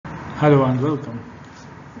Hello and welcome.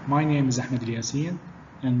 My name is Ahmad Yaseen,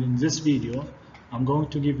 and in this video I'm going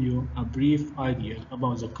to give you a brief idea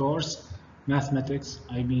about the course Mathematics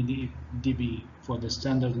IBDP for the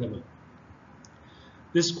standard level.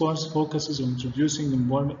 This course focuses on introducing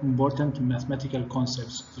important mathematical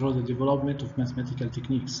concepts through the development of mathematical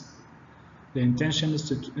techniques. The intention is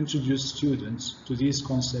to introduce students to these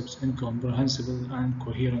concepts in a comprehensible and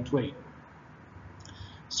coherent way.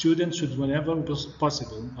 Students should, whenever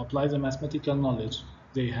possible, apply the mathematical knowledge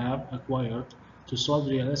they have acquired to solve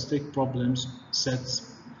realistic problems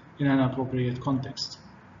sets in an appropriate context.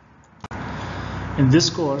 In this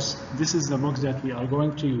course, this is the book that we are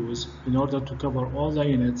going to use in order to cover all the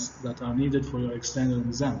units that are needed for your external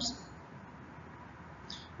exams.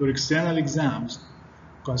 Your external exams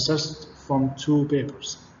consist from two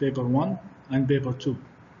papers, paper 1 and paper 2.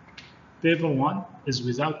 Paper 1 is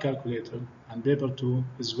without calculator and paper 2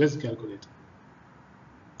 is with calculator.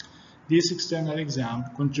 This external exam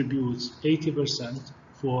contributes 80%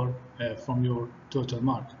 from your total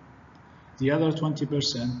mark. The other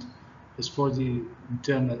 20% is for the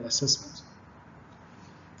internal assessment.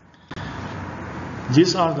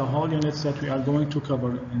 These are the whole units that we are going to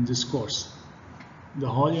cover in this course. The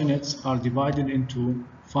whole units are divided into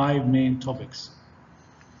 5 main topics.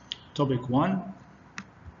 Topic 1,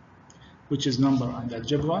 which is number and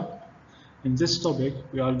algebra. In this topic,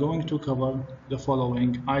 we are going to cover the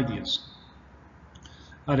following ideas: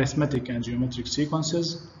 arithmetic and geometric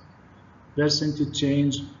sequences, percentage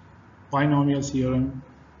change, binomial theorem,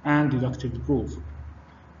 and deductive proof.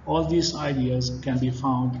 All these ideas can be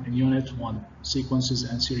found in Unit 1, Sequences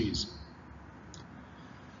and Series.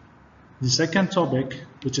 The second topic,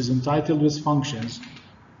 which is entitled with functions,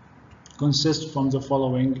 consists from the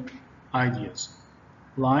following ideas: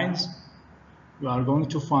 lines. We are going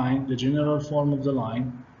to find the general form of the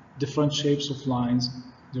line, different shapes of lines,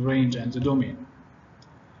 the range and the domain.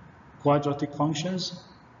 Quadratic functions,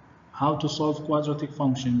 how to solve quadratic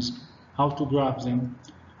functions, how to graph them,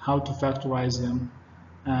 how to factorize them,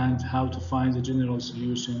 and how to find the general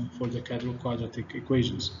solution for the quadratic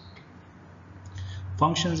equations.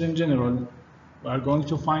 Functions in general, we are going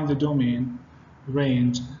to find the domain,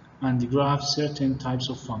 range, and graph certain types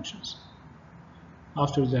of functions.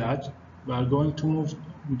 After that, we are going to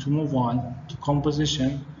move on to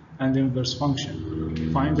composition and inverse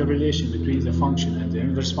function. Find the relation between the function and the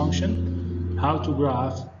inverse function, how to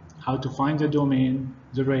graph, how to find the domain,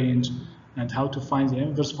 the range, and how to find the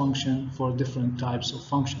inverse function for different types of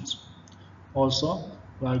functions. Also,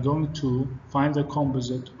 we are going to find the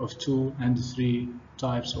composite of 2 and 3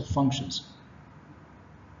 types of functions.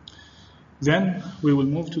 Then we will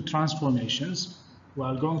move to transformations. We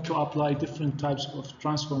are going to apply different types of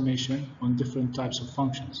transformation on different types of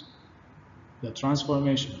functions. The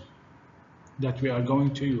transformation that we are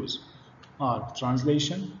going to use are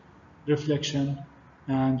translation, reflection,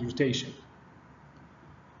 and rotation.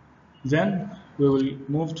 Then we will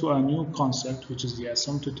move to a new concept, which is the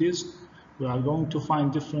asymptotes. We are going to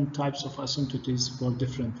find different types of asymptotes for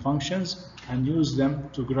different functions and use them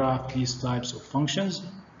to graph these types of functions.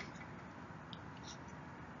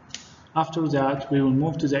 After that, we will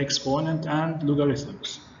move to the exponent and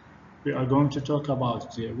logarithms. We are going to talk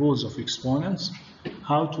about the rules of exponents,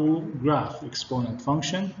 how to graph exponent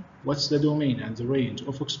function, what's the domain and the range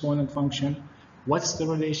of exponent function, what's the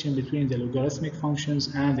relation between the logarithmic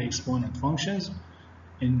functions and the exponent functions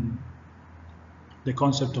in the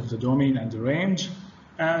concept of the domain and the range,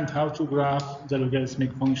 and how to graph the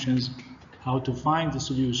logarithmic functions, how to find the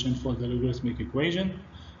solution for the logarithmic equation.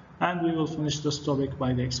 And we will finish this topic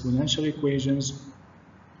by the exponential equations,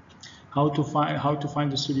 how to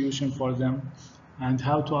find the solution for them, and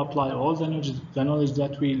how to apply all the knowledge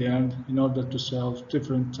that we learned in order to solve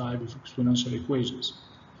different types of exponential equations.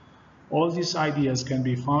 All these ideas can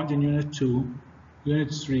be found in Unit 2,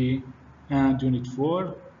 Unit 3, and Unit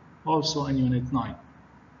 4, also in Unit 9.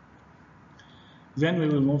 Then we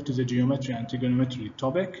will move to the geometry and trigonometry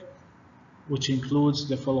topic, which includes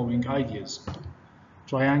the following ideas: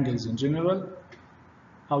 triangles in general,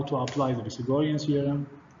 how to apply the Pythagorean theorem,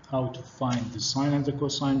 how to find the sine and the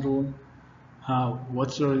cosine rule,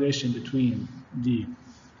 what's the relation between the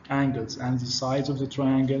angles and the sides of the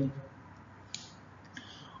triangle.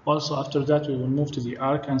 Also, after that, we will move to the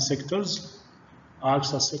arc and sectors.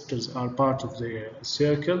 Arcs and sectors are part of the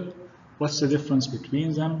circle. What's the difference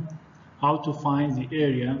between them? How to find the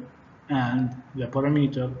area and the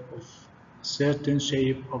perimeter of a certain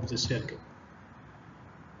shape of the circle.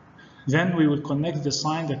 Then we will connect the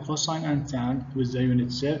sine, the cosine, and tan with the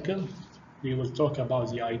unit circle. We will talk about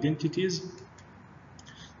the identities,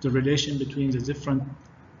 the relation between the different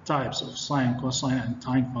types of sine, cosine, and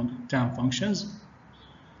tan functions.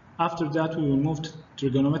 After that, we will move to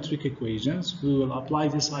trigonometric equations. We will apply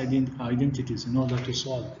these identities in order to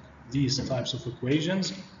solve these types of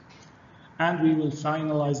equations. And we will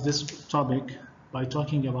finalize this topic by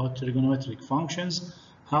talking about trigonometric functions,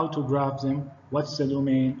 how to graph them, what's the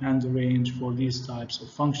domain and the range for these types of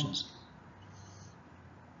functions.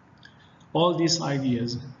 All these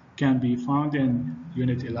ideas can be found in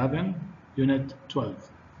Unit 11, Unit 12.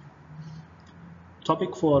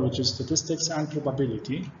 Topic 4, which is statistics and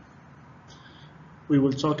probability. We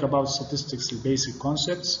will talk about statistics, the basic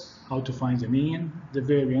concepts, how to find the mean, the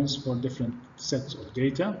variance for different sets of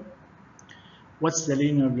data. What's the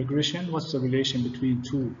linear regression? What's the relation between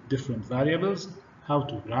two different variables? How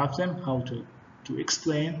to graph them? How to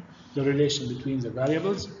explain the relation between the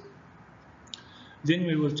variables? Then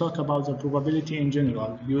we will talk about the probability in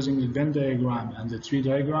general using the Venn diagram and the tree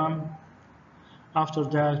diagram. After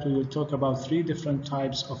that, we will talk about 3 different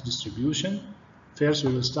types of distribution. First,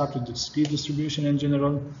 we will start with the speed distribution in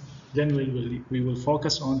general. Then we will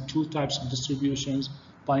focus on 2 types of distributions,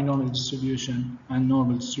 binomial distribution and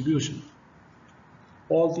normal distribution.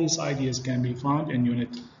 All these ideas can be found in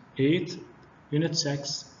Unit 8, Unit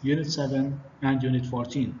 6, Unit 7, and Unit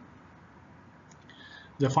 14.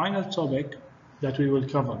 The final topic that we will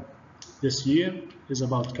cover this year is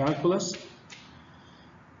about calculus.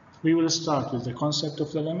 We will start with the concept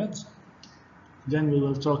of the limit. Then we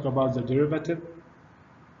will talk about the derivative.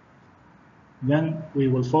 Then we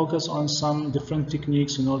will focus on some different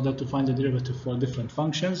techniques in order to find the derivative for different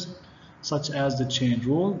functions, such as the chain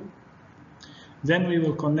rule. Then we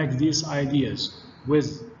will connect these ideas with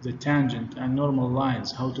the tangent and normal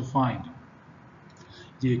lines, how to find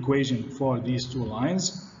the equation for these 2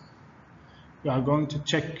 lines. We are going to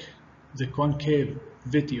check the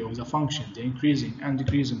concavity of the function, the increasing and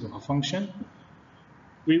decreasing of a function.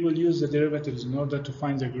 We will use the derivatives in order to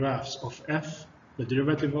find the graphs of f, the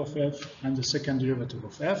derivative of f, and the second derivative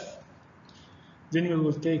of f. Then we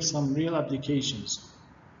will take some real applications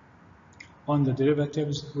on the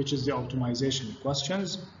derivatives, which is the optimization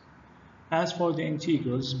questions. As for the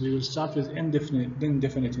integrals, we will start with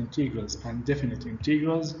indefinite integrals and definite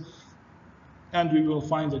integrals, and we will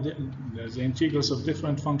find the integrals of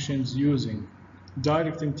different functions using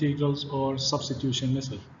direct integrals or substitution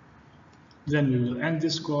method. Then we will end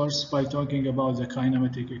this course by talking about the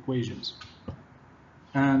kinematic equations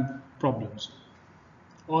and problems.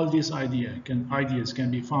 All these ideas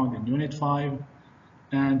can be found in Unit 5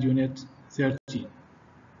 and Unit 13.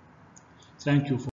 Thank you for